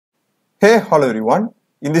Hey, hello everyone.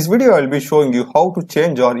 In this video, I will be showing you how to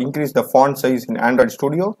change or increase the font size in Android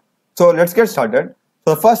Studio. So let's get started.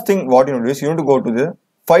 So the first thing what you need to do is you need to go to the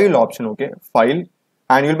file option, okay, file,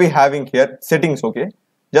 and you'll be having here settings, okay.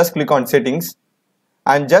 Just click on settings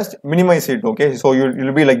and just minimize it, okay. So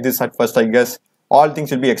you'll be like this at first, I guess. All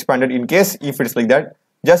things will be expanded. In case if it's like that,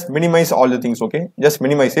 just minimize all the things, okay. Just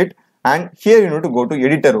minimize it. And here you need to go to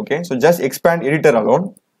editor, okay. So just expand editor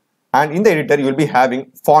alone. And in the editor you will be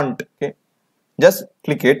having font, okay. Just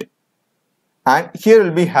click it, and here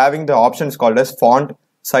we'll be having the options called as font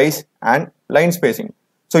size and line spacing.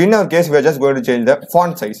 So in our case we are just going to change the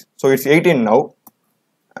font size, so it's 18 now,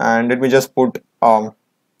 and let me just put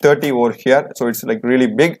 30 over here, so it's like really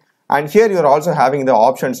big. And here you're also having the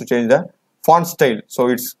options to change the font style, so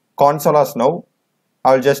it's Consolas now.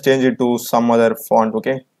 I'll just change it to some other font,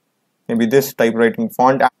 okay, maybe this typewriting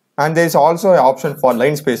font. And there is also an option for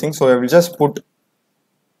line spacing, so I will just put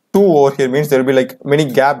 2 over here, means there will be like many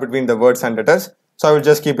gap between the words and letters, so I will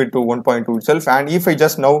just keep it to 1.2 itself. And if I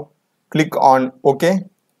just now click on OK,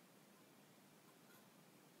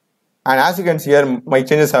 and as you can see here, my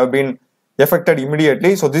changes have been effected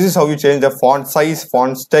immediately. So this is how you change the font size,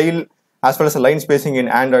 font style, as well as the line spacing in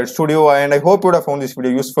Android Studio. And I hope you would have found this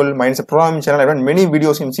video useful. Mine is a programming channel. I've done many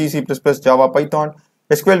videos in C, C++, Java, Python,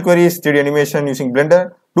 SQL queries, 3D animation using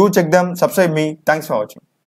Blender. Do check them, subscribe me. Thanks for watching.